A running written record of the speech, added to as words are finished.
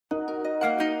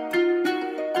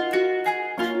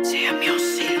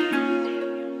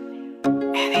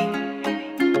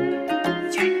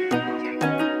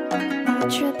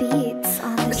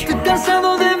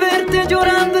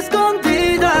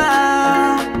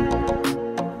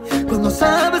no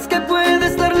sabes que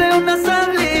puedes darle una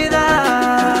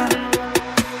salida.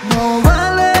 No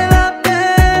vale la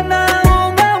pena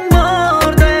un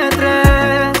amor de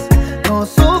tres. No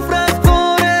sufras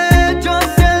por ello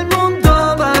si el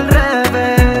mundo va al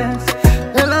revés.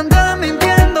 Él anda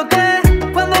mintiéndote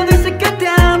cuando dice que te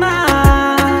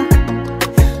ama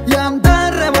y anda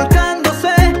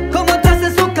revolcándose como estás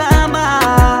en su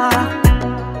cama.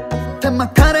 Te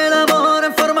enmascara el amor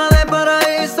en forma de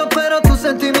paraíso, pero tu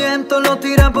sentimiento lo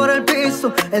tira por el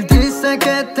piso. Él dice